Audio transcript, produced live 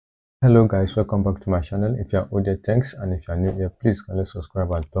Hello guys, welcome back to my channel. If you're old, thanks, and if you're new here, please kindly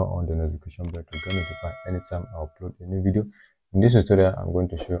subscribe and turn on the notification bell to get notified anytime I upload a new video. In this tutorial, I'm going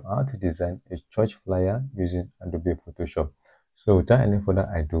to show you how to design a church flyer using Adobe Photoshop. So without any further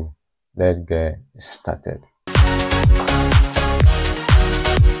ado, let's get started.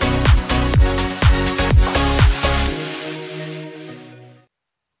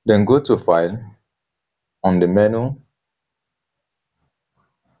 Then go to File, on the menu,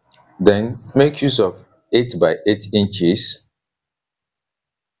 then make use of 8 by 8 inches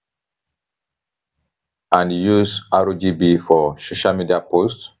and use RGB for social media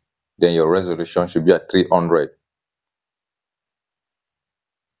posts. Then your resolution should be at 300.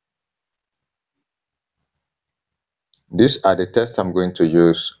 These are the text I'm going to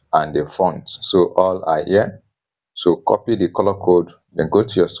use and the font, so all are here. So copy the color code, then go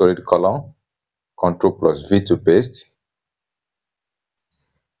to your solid color, Ctrl+V to paste.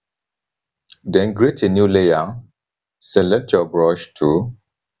 Then create a new layer, select your brush tool,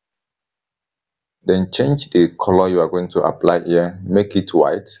 then change the color you are going to apply here, make it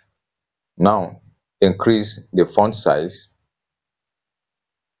white. Now increase the font size.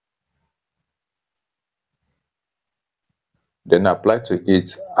 Then apply to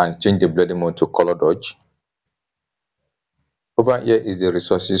it and change the blending mode to color dodge. Over here is the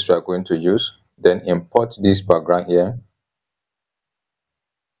resources we are going to use. Then import this background here.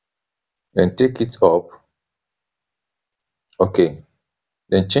 Then take it up. Okay.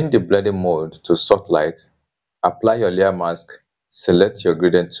 Then change the blending mode to soft light. Apply your layer mask. Select your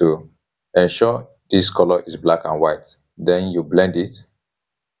gradient tool. Ensure this color is black and white. Then you blend it.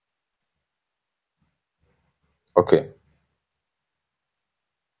 Okay.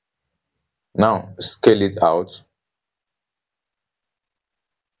 Now scale it out.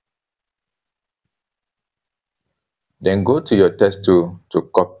 Then go to your text tool to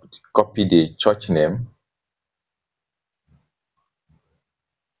copy the church name.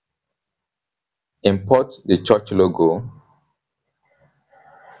 Import the church logo.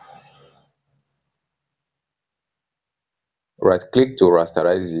 Right click to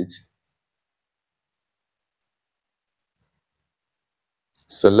rasterize it.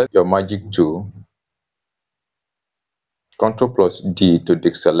 Select your magic tool. Ctrl+D to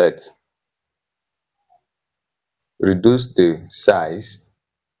deselect. Reduce the size.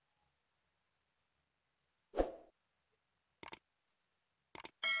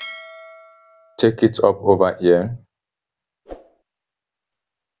 Take it up over here.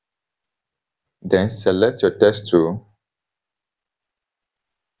 Then select your text tool.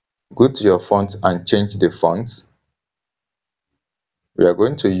 Go to your font and change the font. We are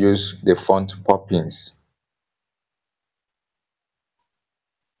going to use the font Poppoins.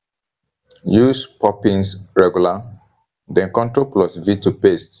 Use Poppoins regular. Then Ctrl+V to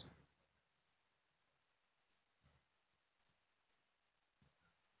paste.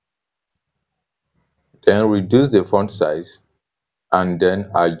 Then reduce the font size and then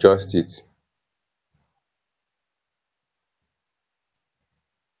adjust it.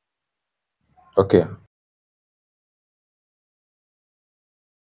 Okay.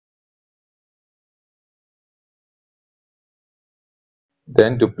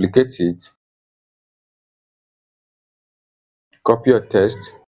 Then duplicate it. Copy your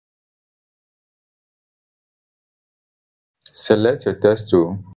text. Select your text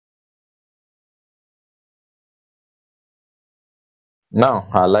tool. Now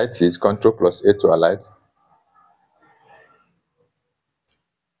highlight it. Ctrl+A to highlight.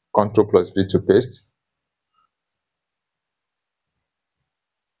 Ctrl+V to paste.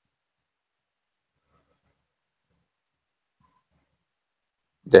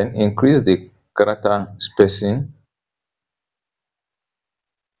 Then increase the character spacing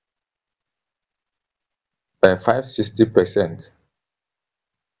by 560%.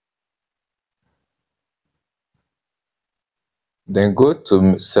 Then go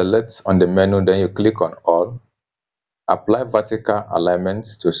to select on the menu, then you click on all. Apply vertical alignment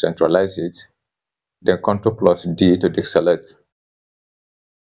to centralize it. Then Ctrl+D to deselect.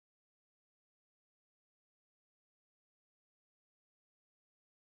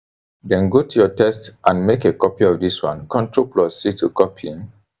 Then go to your text and make a copy of this one. Ctrl+C to copy.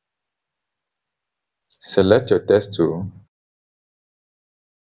 Select your text tool.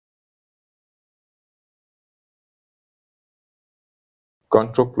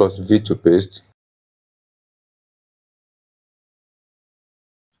 Ctrl+V to paste.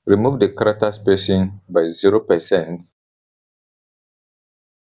 Remove the character spacing by 0%.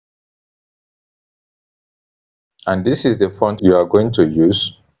 And this is the font you are going to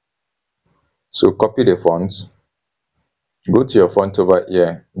use. So copy the font. Go to your font over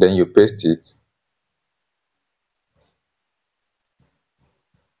here, then you paste it.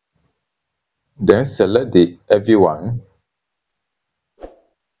 Then select the heavy one,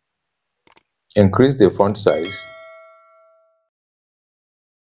 increase the font size,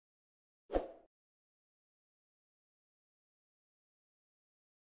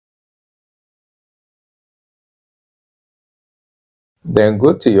 then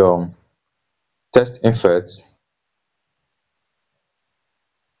go to your text effects,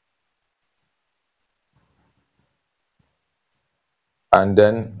 and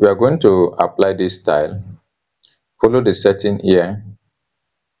then we are going to apply this style. Follow the setting here,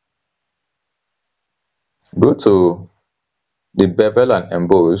 go to the bevel and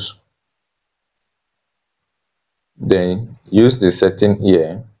emboss, then use the setting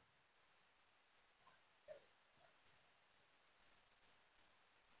here,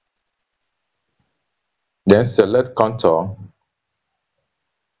 then select contour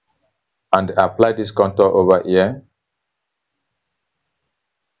and apply this contour over here.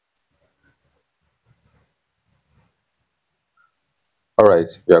 Alright,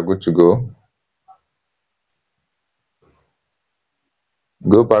 we are good to go.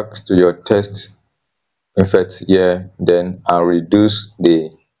 Go back to your text effects here, then and reduce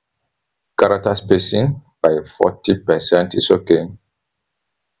the character spacing by 40%. Is okay.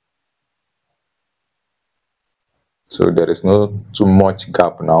 So there is no too much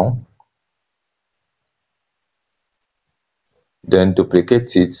gap now. Then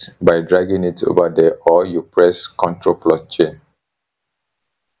duplicate it by dragging it over there, or you press Ctrl plus J.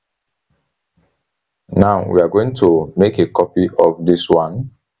 Now we are going to make a copy of this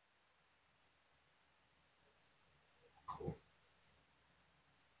one.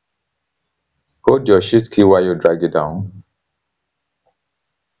 Hold your shift key while you drag it down.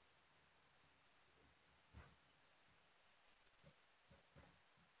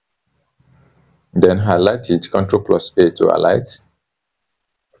 Then highlight it, Ctrl plus A to highlight,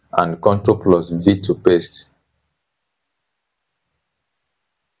 and Ctrl plus V to paste.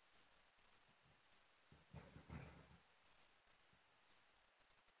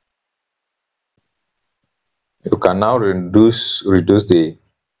 You can now reduce the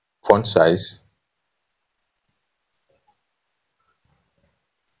font size.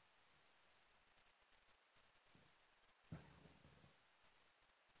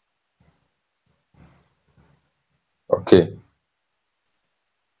 Okay.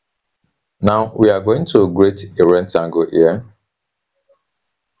 Now we are going to create a rectangle here.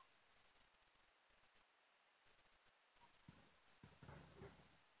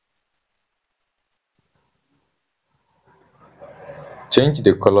 Change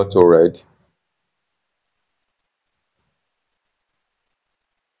the color to red.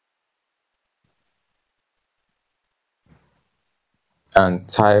 And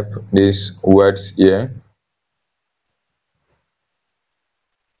type these words here.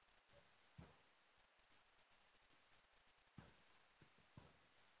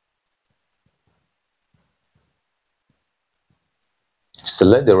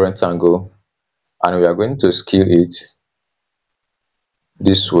 Select the rectangle, and we are going to scale it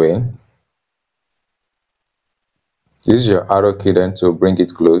this way. Use your arrow key then to bring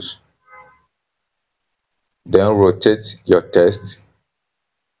it close. Then rotate your text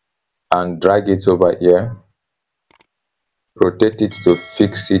and drag it over here. Rotate it to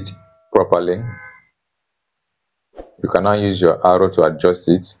fix it properly. You can now use your arrow to adjust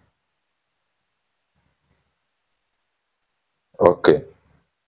it. Okay.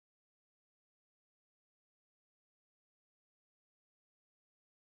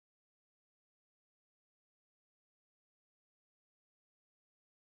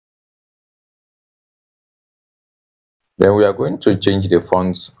 Then we are going to change the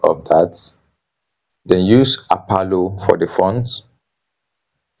fonts of that. Then use Apalu for the fonts.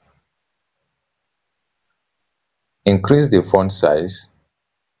 Increase the font size.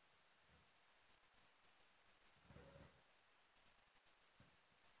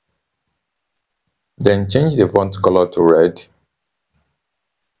 Then change the font color to red.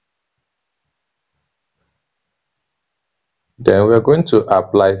 Then we are going to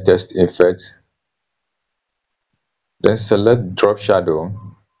apply text effect. Then select drop shadow,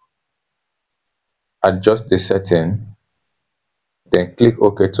 adjust the setting, then click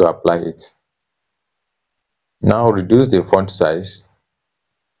OK to apply it. Now reduce the font size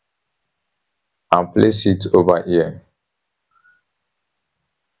and place it over here.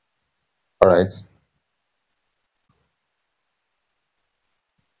 Alright.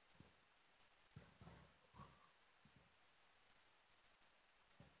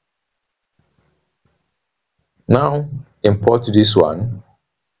 Now import this one,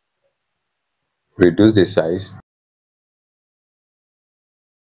 reduce the size,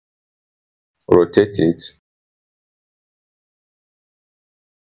 rotate it,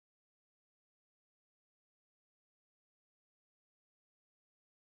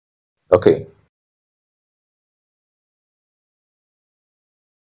 okay.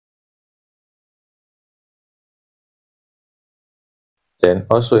 Then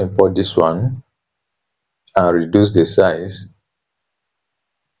also import this one and reduce the size,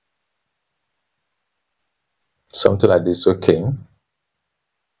 something like this, okay.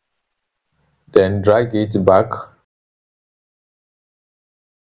 Then drag it back,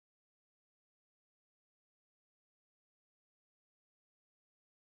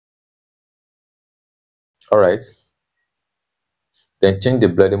 all right. Then change the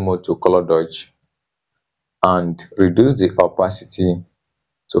blending mode to color dodge and reduce the opacity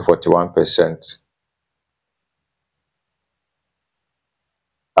to 41%.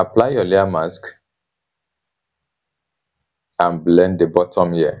 Apply your layer mask and blend the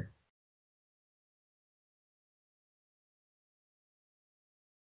bottom here.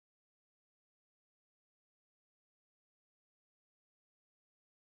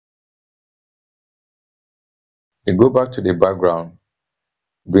 You go back to the background,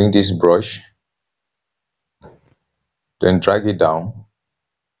 bring this brush, then drag it down,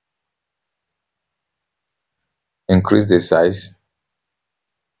 increase the size,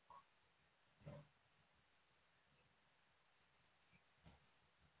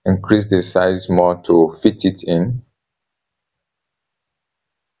 increase the size more to fit it in.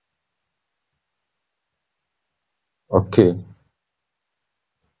 Okay.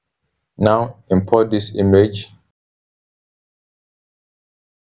 Now import this image,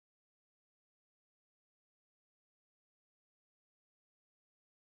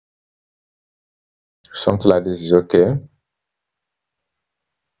 something like this is okay.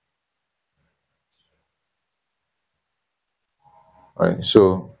 All right,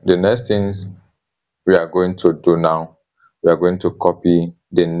 so the next things we are going to do now, we are going to copy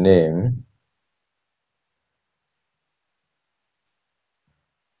the name,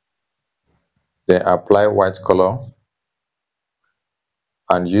 then apply white color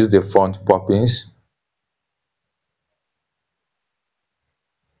and use the font Poppoins.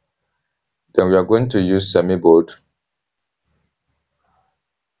 Then we are going to use semi-bold,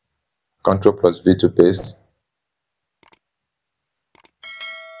 Ctrl plus V to paste,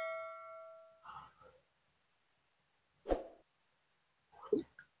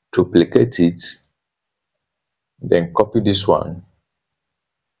 duplicate it, then copy this one,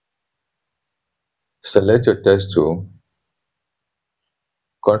 select your text tool,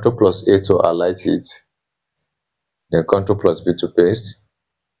 Ctrl plus A to highlight it, then Ctrl plus V to paste.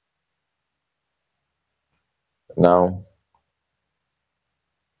 Now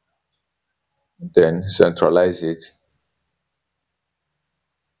then centralize it,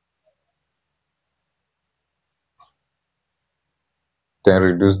 then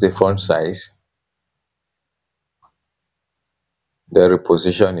reduce the font size, then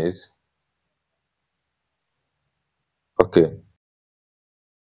reposition it. Okay.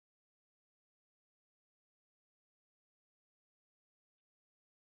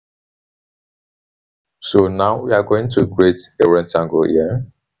 So now we are going to create a rectangle here,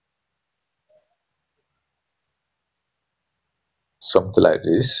 something like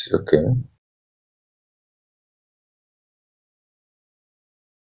this, okay.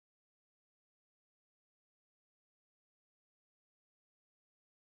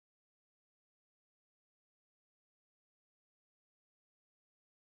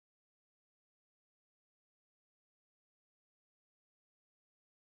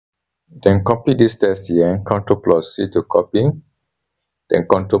 Then copy this text here, Ctrl plus C to copy, then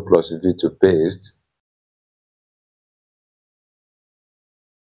Ctrl plus V to paste.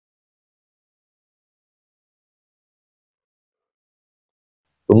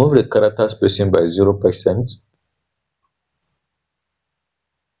 Remove the character spacing by 0%.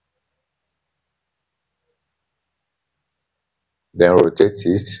 Then rotate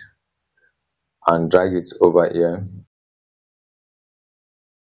it and drag it over here.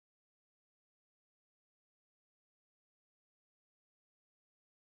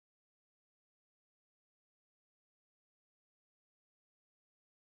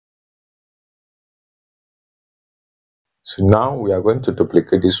 So now we are going to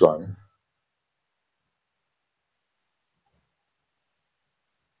duplicate this one.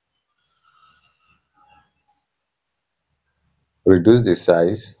 Reduce the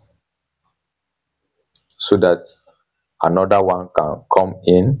size so that another one can come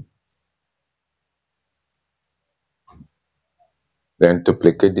in. Then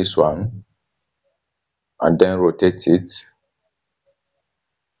duplicate this one and then rotate it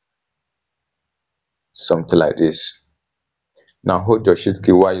something like this. Now hold your shift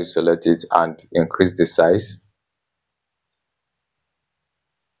key while you select it and increase the size.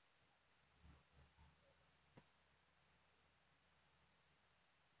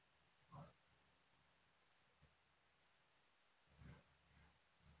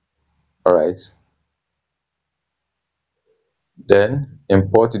 Alright, then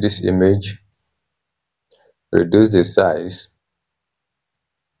import this image, reduce the size,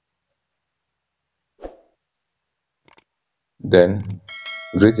 then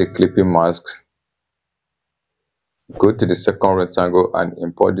create a clipping mask, go to the second rectangle and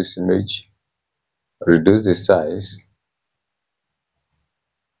import this image, reduce the size,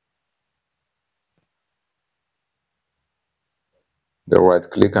 then right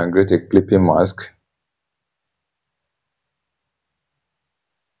click and create a clipping mask.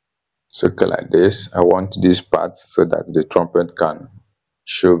 So okay, like this. I want this part so that the trumpet can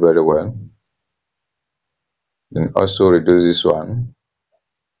show very well. Then also reduce this one.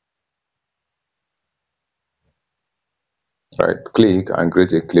 Right click and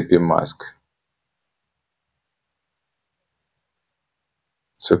create a clipping mask.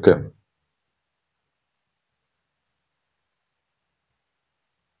 It's okay.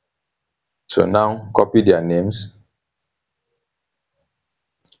 So now copy their names,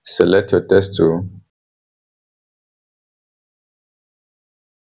 select your text tool,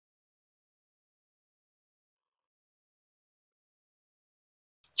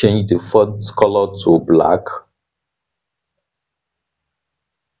 change the font color to black,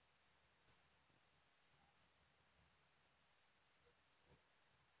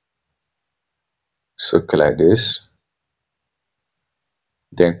 so okay, like this.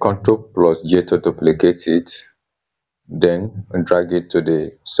 Then Ctrl plus J to duplicate it, then drag it to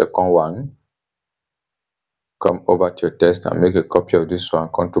the second one, come over to your text and make a copy of this one.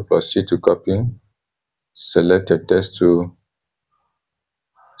 Ctrl plus C to copy, select your text tool,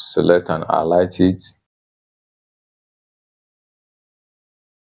 select and highlight it,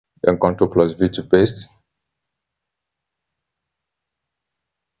 then Ctrl plus V to paste,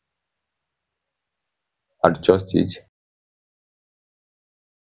 adjust it,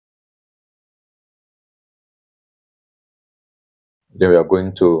 then we are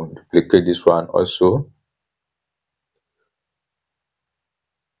going to duplicate this one also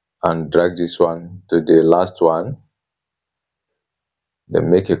and drag this one to the last one, then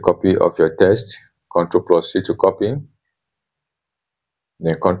make a copy of your text. Ctrl plus C to copy,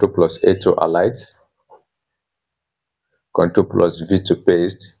 then Ctrl plus A to highlight, Ctrl plus V to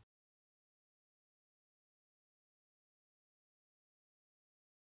paste,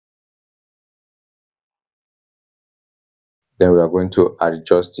 then we are going to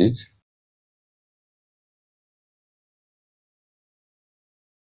adjust it.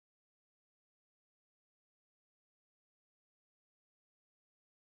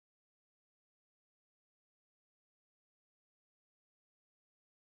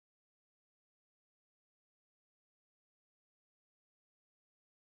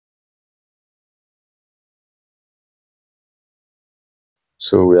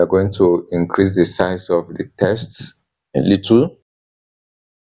 So we are going to increase the size of the text a little.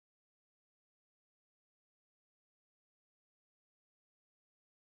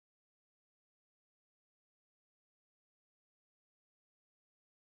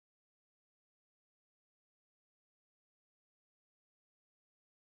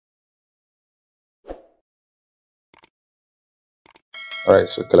 Alright,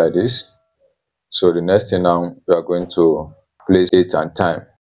 so like this. So the next thing now, we are going to place date and time.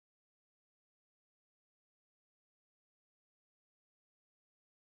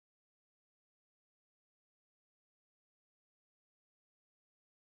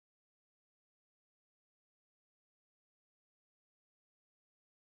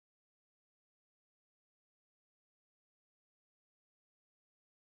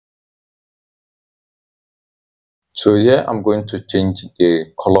 So here I'm going to change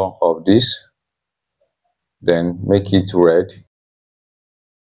the color of this, then make it red.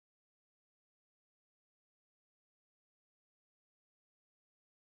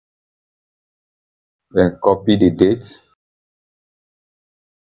 Then copy the date.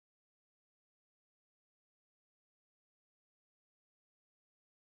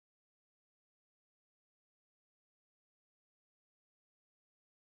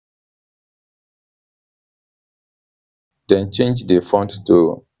 Then change the font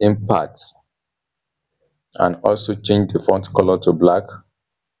to impact and also change the font color to black.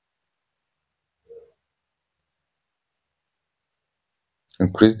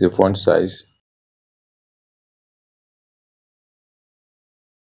 increase the font size,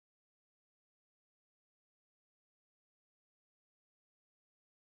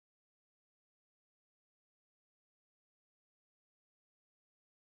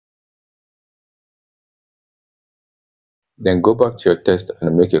 then go back to your text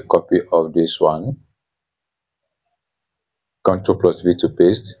and make a copy of this one. Ctrl plus V to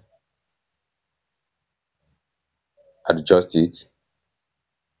paste, adjust it,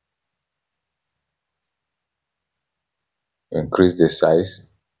 increase the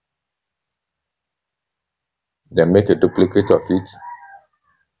size, then make a duplicate of it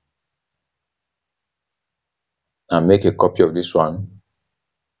and make a copy of this one.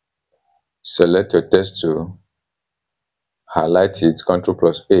 Select your text tool, highlight it, Ctrl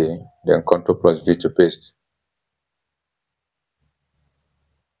plus A, then Ctrl plus V to paste.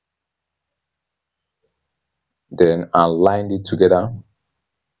 Then align it together,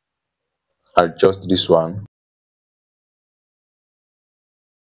 adjust this one.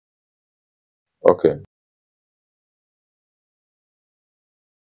 Okay.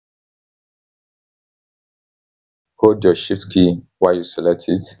 Hold your shift key while you select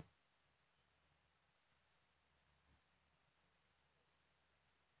it.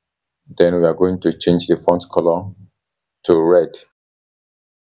 Then we are going to change the font color to red.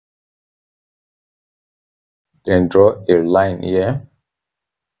 Then draw a line here.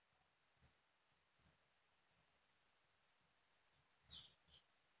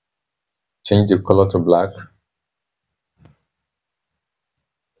 Change the color to black.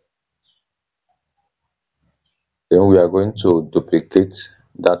 Then we are going to duplicate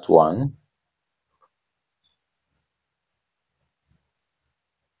that one.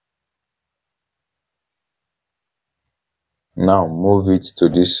 Now move it to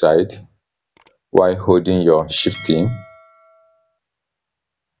this side while holding your shift key.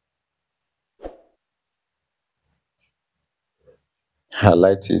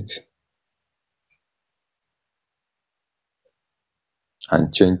 Highlight it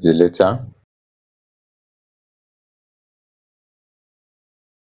and change the letter.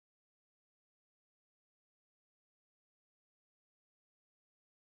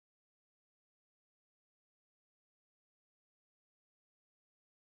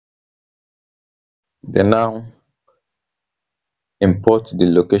 Then now import the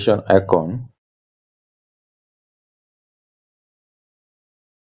location icon.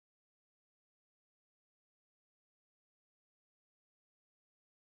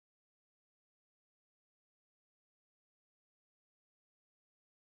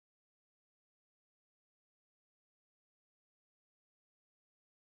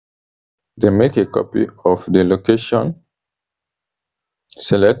 Then make a copy of the location.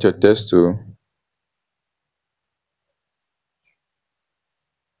 Select your text tool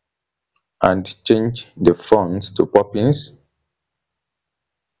and change the font to Poppoins.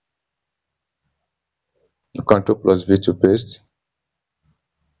 Ctrl plus V to paste.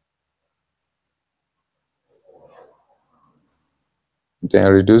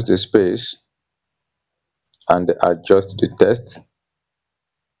 Then reduce the space and adjust the text.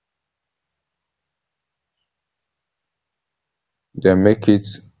 Then make it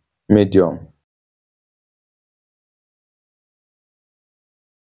medium.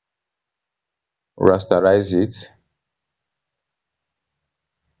 Rasterize it.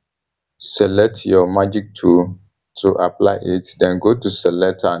 Select your magic tool to apply it. Then go to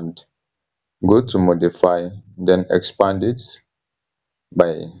select and go to modify. Then expand it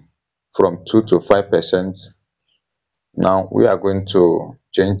by from 2 to 5%. Now we are going to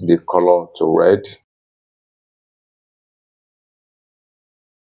change the color to red.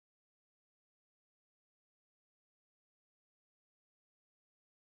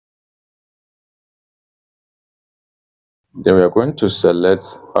 Then we are going to select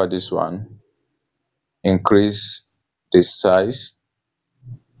all this one, increase the size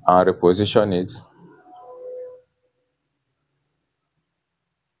and reposition it.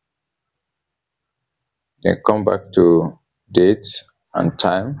 Then come back to date and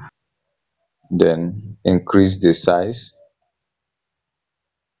time. Then increase the size.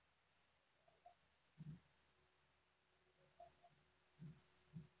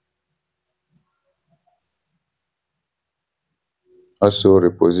 Also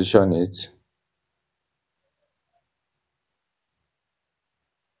reposition it.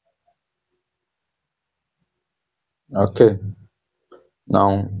 Okay.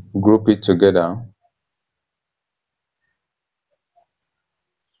 Now group it together.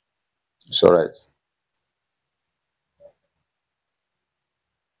 It's all right.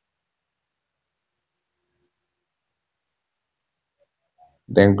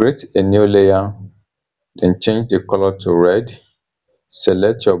 Then create a new layer, then change the color to red,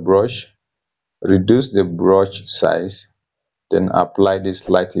 select your brush, reduce the brush size, then apply this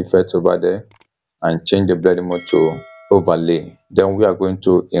light effect over there and change the blending mode to overlay. Then we are going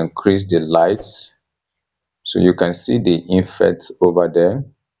to increase the lights so you can see the effect over there.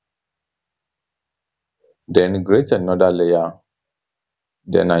 Then create another layer,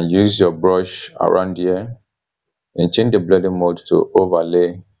 then use your brush around here and change the blending mode to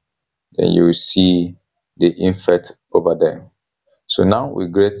overlay. Then you will see the effect over there. So now we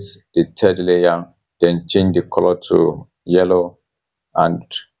create the third layer, then change the color to yellow and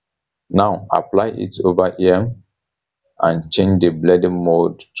now apply it over here and change the blending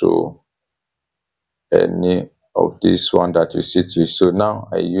mode to any of this one that you see to. So now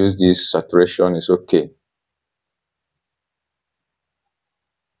I use this saturation is okay.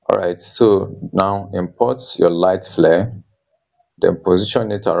 All right, so now import your light flare, then position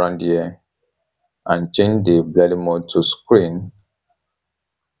it around here and change the blending mode to screen.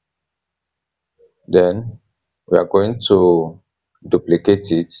 Then we are going to duplicate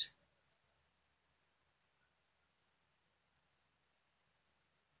it,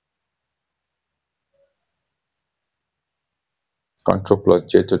 Ctrl plus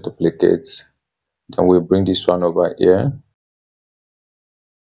J to duplicate. Then we bring this one over here.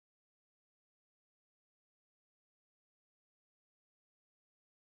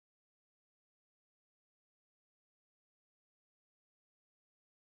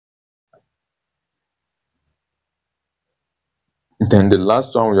 Then the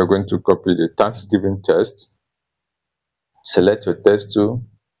last one, we are going to copy the Thanksgiving text. Select your text tool,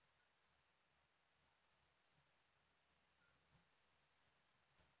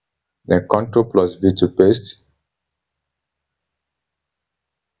 then Ctrl plus V to paste.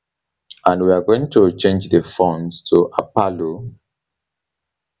 And we are going to change the font to Apalu.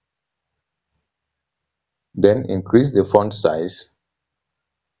 Then increase the font size.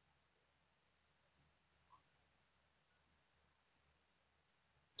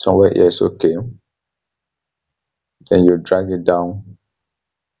 Somewhere here is okay. Then you drag it down.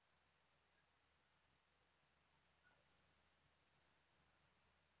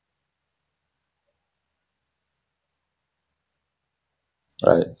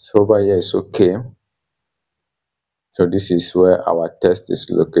 Right, so over here is okay. So this is where our text is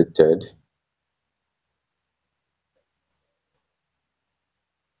located.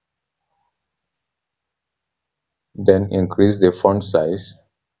 Then increase the font size.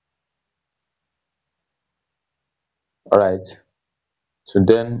 All right, so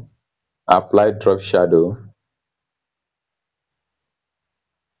then apply drop shadow,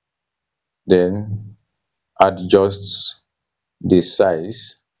 then adjust the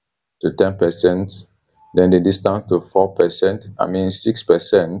size to 10%, then the distance to 4%, I mean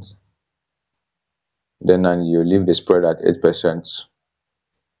 6%, then and you leave the spread at 8%.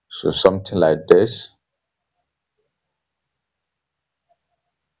 So something like this.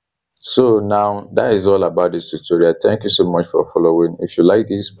 So now that is all about this tutorial. Thank you so much for following. If you like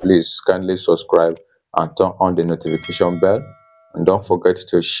this, please kindly subscribe and turn on the notification bell, and don't forget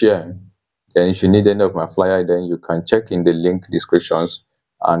to share. Then if you need any of my flyer, then you can check in the link descriptions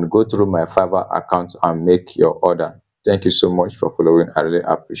and go through my Fiverr account and make your order. Thank you so much for following. I really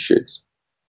appreciate it.